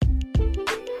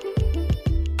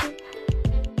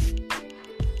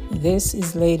This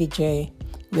is Lady J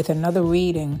with another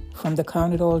reading from the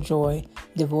Count It All Joy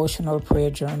Devotional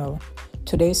Prayer Journal.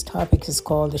 Today's topic is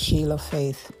called the Shield of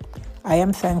Faith. I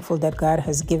am thankful that God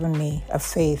has given me a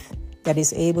faith that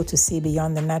is able to see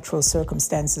beyond the natural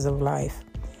circumstances of life.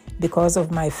 Because of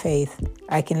my faith,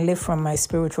 I can live from my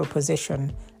spiritual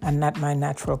position and not my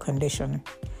natural condition.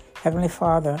 Heavenly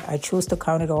Father, I choose to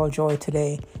count it all joy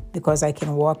today because I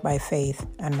can walk by faith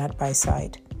and not by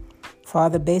sight.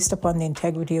 Father, based upon the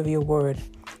integrity of your word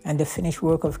and the finished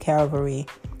work of Calvary,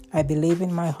 I believe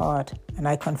in my heart and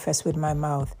I confess with my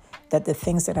mouth that the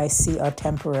things that I see are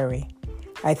temporary.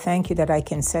 I thank you that I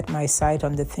can set my sight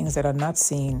on the things that are not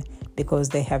seen because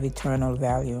they have eternal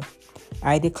value.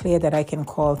 I declare that I can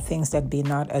call things that be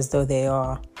not as though they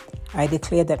are. I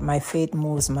declare that my faith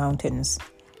moves mountains.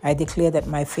 I declare that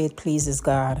my faith pleases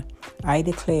God. I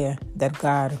declare that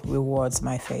God rewards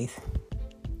my faith.